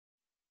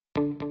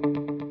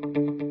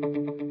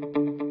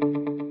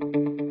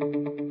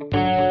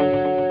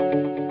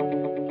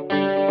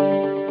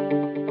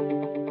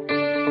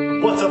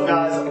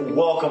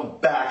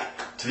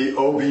the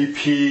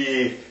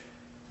OBP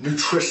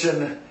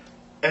Nutrition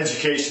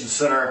Education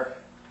Center.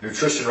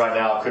 Nutrition right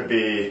now could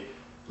be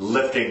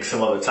lifting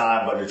some other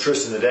time, but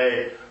nutrition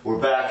today. We're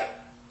back.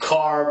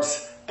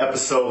 Carbs,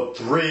 episode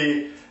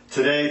 3.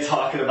 Today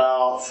talking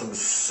about some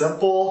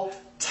simple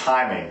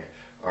timing.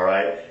 All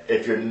right.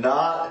 If you're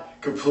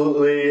not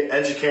completely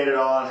educated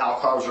on how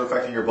carbs are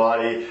affecting your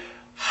body,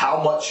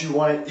 how much you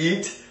want to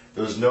eat,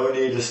 there's no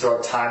need to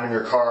start timing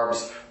your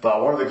carbs. But I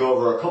wanted to go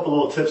over a couple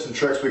little tips and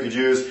tricks we could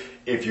use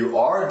if you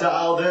are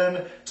dialed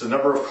in to the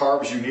number of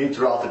carbs you need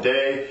throughout the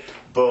day,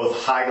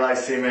 both high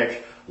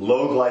glycemic,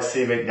 low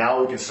glycemic.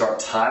 Now we can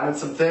start timing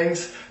some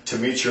things to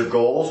meet your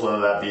goals, whether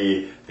that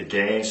be the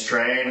gain,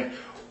 strain,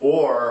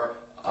 or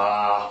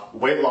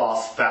weight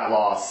loss, fat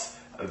loss,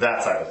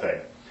 that type of thing.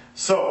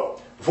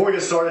 So before we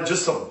get started,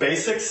 just some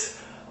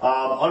basics.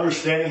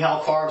 Understanding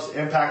how carbs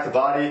impact the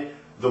body.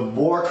 The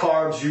more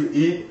carbs you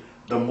eat,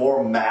 the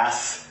more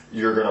mass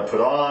you're going to put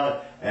on.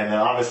 And then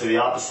obviously the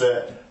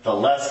opposite, the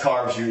less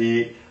carbs you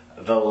eat,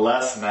 the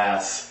less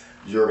mass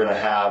you're going to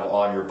have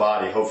on your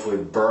body, hopefully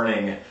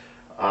burning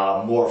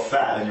more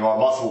fat than you are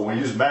muscle. When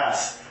we use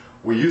mass,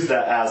 we use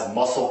that as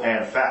muscle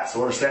and fat.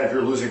 So understand, if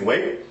you're losing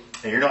weight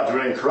and you're not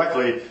doing it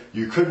correctly,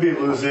 you could be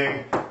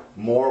losing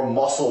more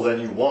muscle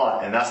than you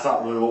want, and that's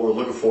not really what we're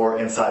looking for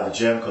inside the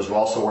gym, because we're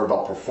also worried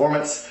about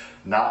performance,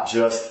 not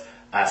just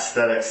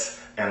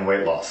aesthetics and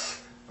weight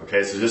loss.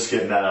 Okay, so just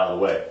getting that out of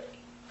the way.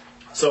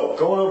 So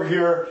going over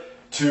here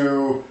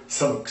to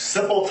some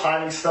simple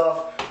timing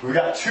stuff, we've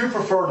got 2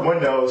 preferred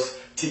windows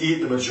to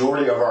eat the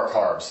majority of our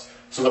carbs.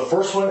 So the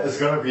first one is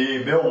going to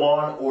be meal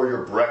 1 or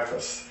your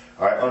breakfast.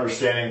 All right,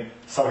 understanding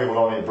some people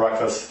don't eat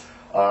breakfast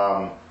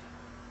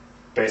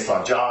based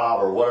on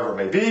job or whatever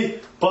it may be,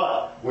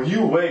 but when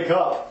you wake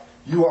up,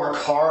 you are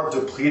carb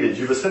depleted.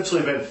 You've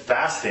essentially been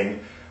fasting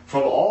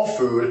from all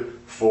food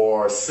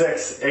for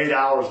 6, 8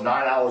 hours, 9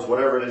 hours,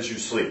 whatever it is you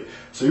sleep.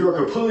 So you are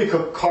completely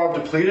carb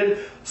depleted,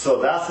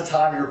 so that's the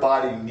time your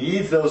body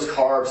needs those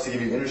carbs to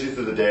give you energy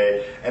through the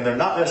day, and they're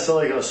not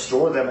necessarily going to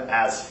store them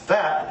as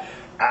fat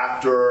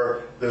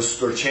after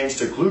they're changed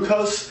to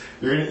glucose.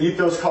 You're going to eat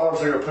those carbs,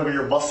 they're going to put them in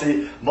your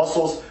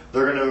muscles,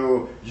 they're going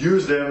to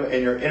use them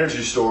in your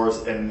energy stores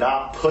and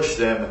not push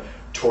them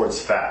towards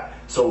fat.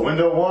 So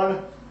window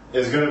 1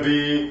 is going to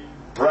be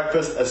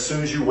breakfast as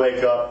soon as you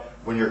wake up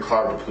when you're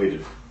carb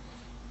depleted.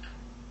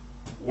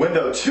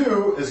 Window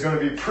 2 is going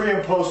to be pre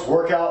and post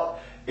workout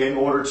in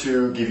order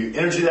to give you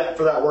energy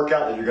for that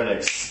workout that you're going to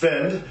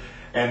expend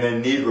and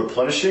then need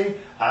replenishing,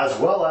 as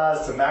well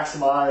as to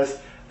maximize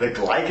the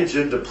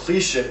glycogen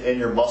depletion in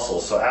your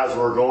muscles. So as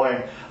we're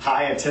going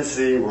high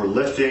intensity, we're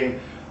lifting,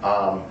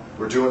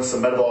 we're doing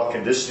some metabolic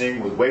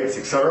conditioning with weights,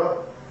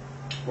 etc.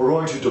 We're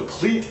going to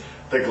deplete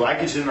the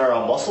glycogen in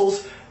our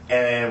muscles,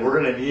 and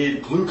we're going to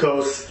need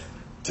glucose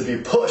to be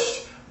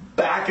pushed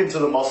back into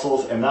the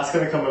muscles, and that's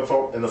going to come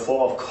in the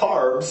form of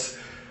carbs,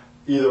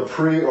 either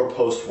pre or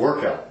post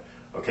workout.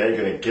 Okay,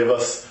 going to give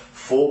us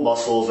full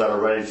muscles that are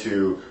ready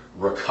to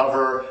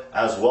recover,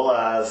 as well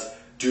as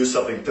do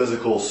something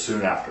physical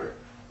soon after.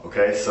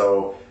 Okay,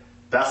 so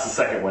that's the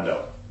second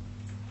window.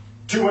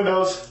 2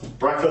 windows,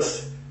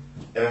 breakfast,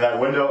 and then that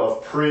window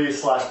of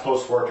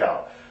pre/post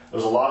workout.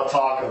 There's a lot of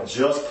talk of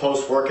just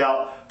post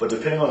workout, but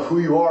depending on who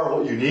you are,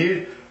 what you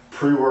need,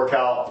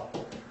 pre-workout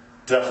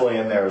definitely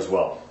in there as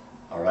well.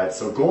 All right,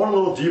 so going a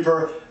little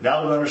deeper,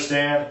 now that we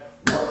understand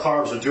what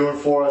carbs are doing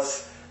for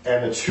us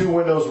and the 2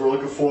 windows we're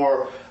looking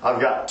for,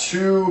 I've got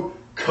 2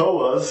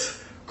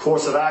 COAs,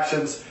 course of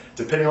actions,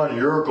 depending on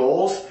your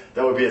goals.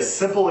 That would be a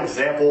simple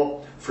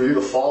example for you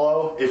to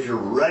follow if you're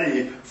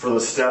ready for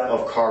the step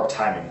of carb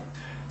timing.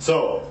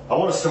 So I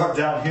want to start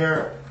down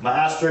here, my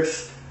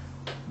asterisks.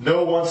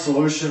 No one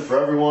solution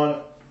for everyone.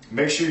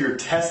 Make sure you're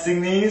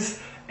testing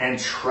these and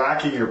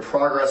tracking your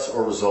progress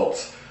or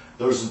results.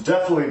 There's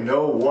definitely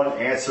no one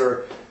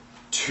answer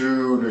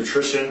to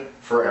nutrition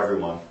for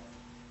everyone.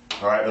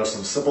 All right, there's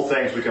some simple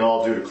things we can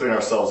all do to clean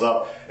ourselves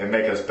up and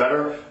make us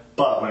better.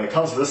 But when it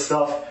comes to this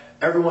stuff,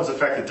 everyone's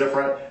affected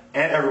different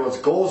and everyone's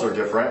goals are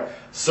different.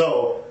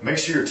 So make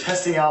sure you're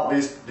testing out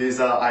these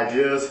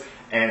ideas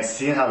and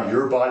seeing how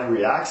your body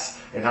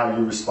reacts and how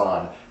you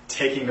respond.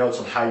 Taking notes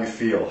on how you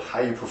feel, how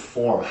you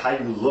perform, how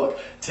you look,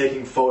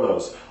 taking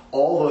photos.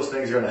 All those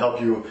things are going to help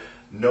you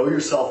know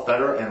yourself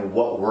better and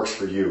what works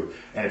for you.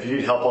 And if you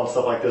need help on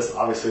stuff like this,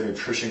 obviously a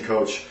nutrition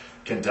coach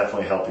can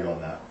definitely help you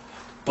on that.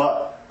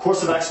 But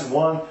course of action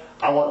 1,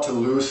 I want to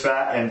lose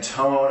fat and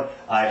tone.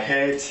 I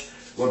hate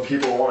when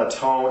people want to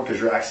tone because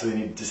you actually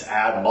need to just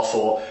add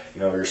muscle,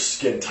 your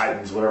skin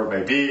tightens, whatever it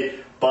may be.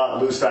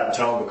 But lose fat and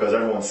tone because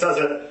everyone says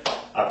it.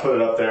 I put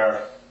it up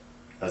there,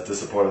 as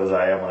disappointed as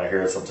I am when I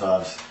hear it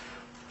sometimes.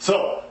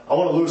 So I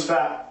want to lose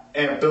fat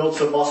and build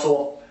some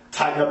muscle,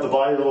 tighten up the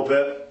body a little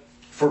bit.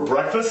 For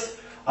breakfast,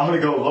 I'm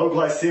going to go low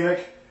glycemic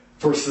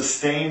for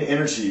sustained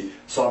energy.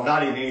 So I'm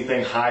not eating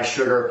anything high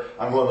sugar.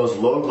 I'm going those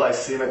low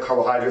glycemic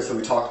carbohydrates that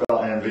we talked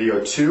about in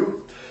video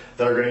 2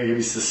 that are going to give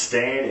me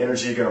sustained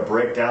energy, going to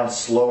break down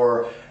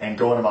slower and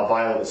go into my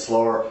body a little bit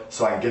slower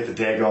so I can get the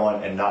day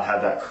going and not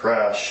have that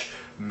crash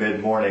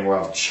mid-morning where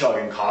I'm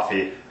chugging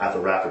coffee at the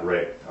rapid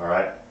rate, all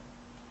right?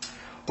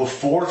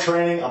 Before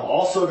training, I'm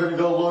also going to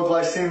go low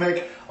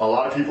glycemic. A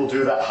lot of people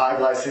do that high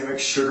glycemic,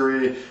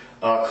 sugary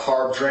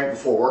carb drink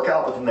before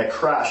workout, but then they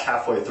crash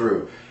halfway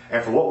through.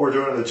 And for what we're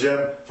doing in the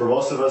gym, for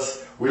most of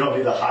us, we don't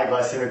need the high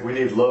glycemic. We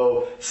need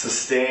low,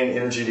 sustained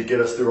energy to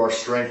get us through our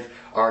strength,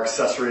 our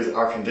accessories,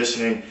 our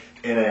conditioning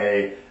in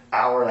an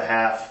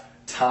hour-and-a-half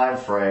time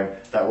frame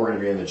that we're going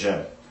to be in the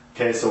gym.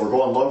 Okay, so we're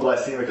going low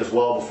glycemic as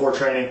well before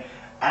training.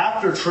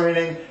 After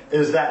training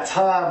is that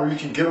time where you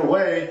can get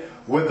away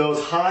with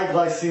those high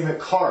glycemic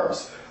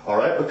carbs, all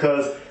right?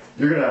 Because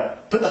you're going to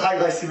put the high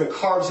glycemic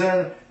carbs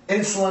in,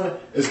 insulin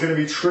is going to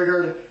be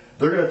triggered,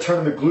 they're going to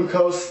turn into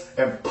glucose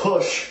and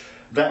push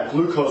that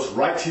glucose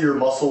right to your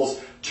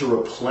muscles to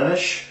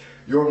replenish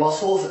your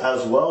muscles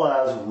as well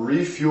as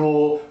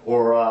refuel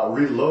or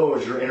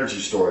reload your energy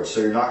storage.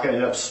 So you're not going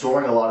to end up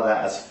storing a lot of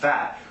that as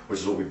fat, which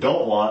is what we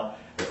don't want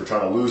if we're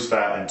trying to lose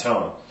fat and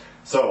tone.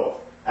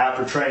 So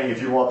after training,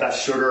 if you want that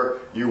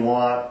sugar, you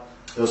want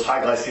those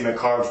high glycemic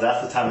carbs,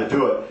 that's the time to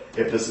do it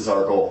if this is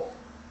our goal.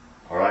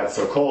 All right,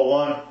 so COLA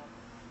 1,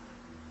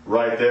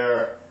 right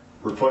there,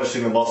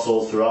 replenishing the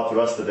muscles throughout the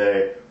rest of the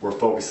day. We're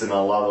focusing on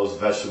a lot of those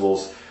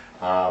vegetables,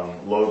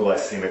 low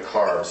glycemic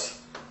carbs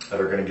that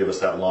are going to give us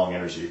that long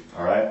energy.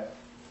 All right.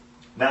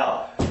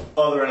 Now,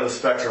 other end of the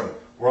spectrum,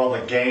 we're on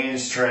the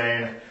gains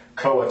train,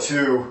 COA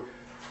 2.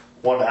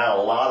 Want to add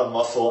a lot of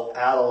muscle,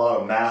 add a lot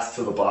of mass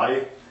to the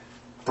body.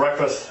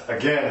 Breakfast,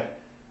 again,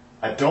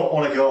 I don't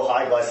want to go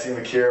high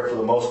glycemic here for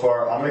the most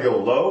part. I'm going to go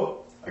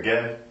low.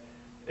 Again,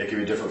 it can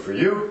be different for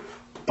you,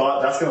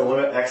 but that's going to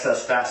limit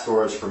excess fat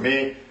storage for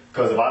me.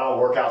 Because if I don't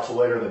work out till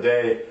later in the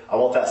day, I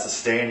want that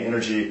sustained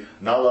energy,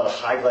 not a lot of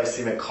high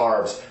glycemic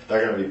carbs that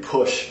are going to be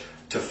pushed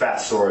to fat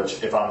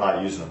storage if I'm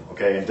not using them,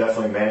 okay? And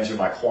definitely managing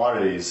my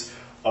quantities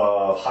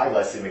of high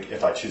glycemic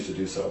if I choose to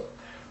do so.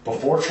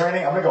 Before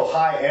training, I'm going to go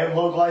high and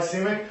low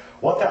glycemic.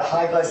 What that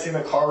high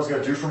glycemic carb is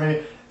going to do for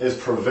me is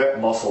prevent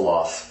muscle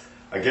loss.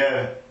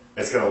 Again,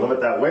 it's going to limit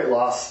that weight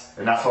loss,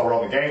 and that's why we're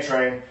on the gain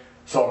train.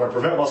 So I'm going to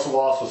prevent muscle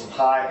loss with some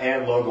high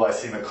and low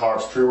glycemic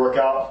carbs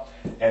pre-workout.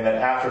 And then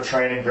after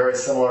training, very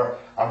similar,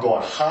 I'm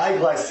going high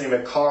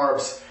glycemic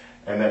carbs,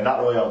 and then not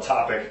really on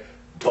topic,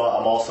 but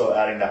I'm also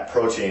adding that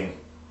protein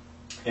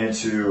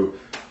into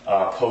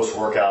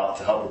post-workout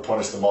to help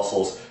replenish the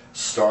muscles,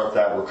 start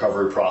that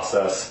recovery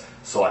process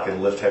so I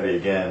can lift heavy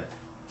again,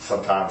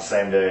 sometimes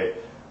same day,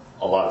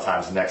 a lot of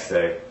times next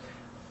day.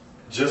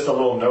 Just a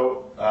little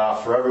note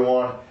for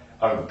everyone,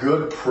 a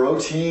good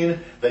protein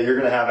that you're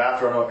going to have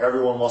after. I know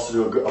everyone wants to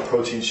do a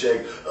protein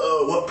shake.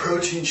 Oh, what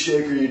protein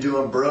shake are you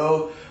doing,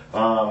 bro?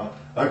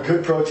 A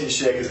good protein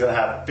shake is going to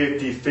have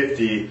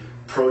 50-50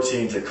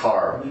 protein to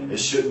carb. It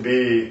shouldn't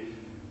be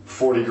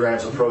 40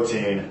 grams of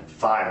protein,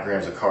 5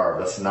 grams of carb.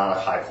 That's not a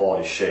high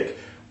quality shake.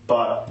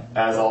 But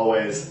as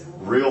always,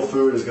 real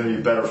food is going to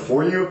be better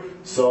for you.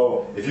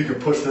 So if you can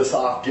push this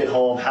off, get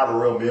home, have a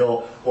real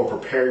meal, or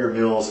prepare your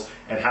meals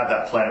and have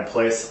that plan in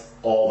place,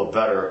 all the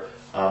better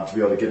to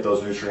be able to get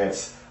those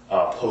nutrients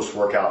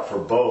post-workout for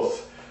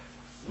both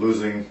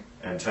losing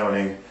and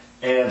toning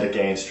and the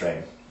gains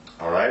train.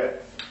 All right?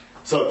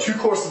 So 2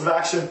 courses of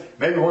action.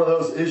 Maybe one of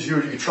those is you.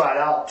 You can try it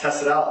out,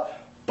 test it out.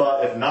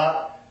 But if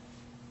not,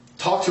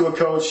 talk to a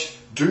coach.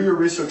 Do your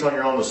research on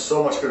your own. There's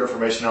so much good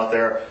information out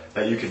there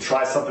that you can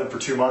try something for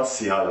 2 months,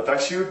 see how it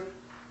affects you,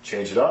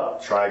 change it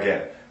up, try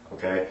again.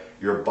 Okay?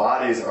 Your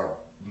bodies are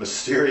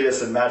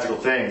mysterious and magical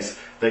things.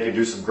 They can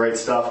do some great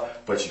stuff,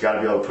 but you got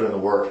to be able to put in the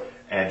work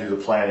and do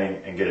the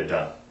planning and get it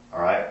done.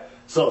 All right?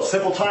 So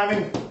simple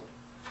timing,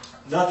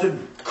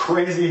 nothing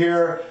crazy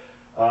here.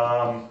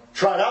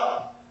 Try it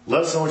out.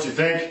 Let us know what you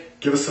think.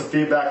 Give us some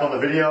feedback on the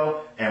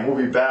video, and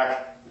we'll be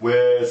back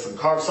with some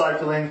carb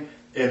cycling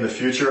in the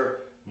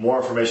future.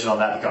 More information on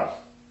that to come.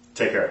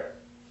 Take care.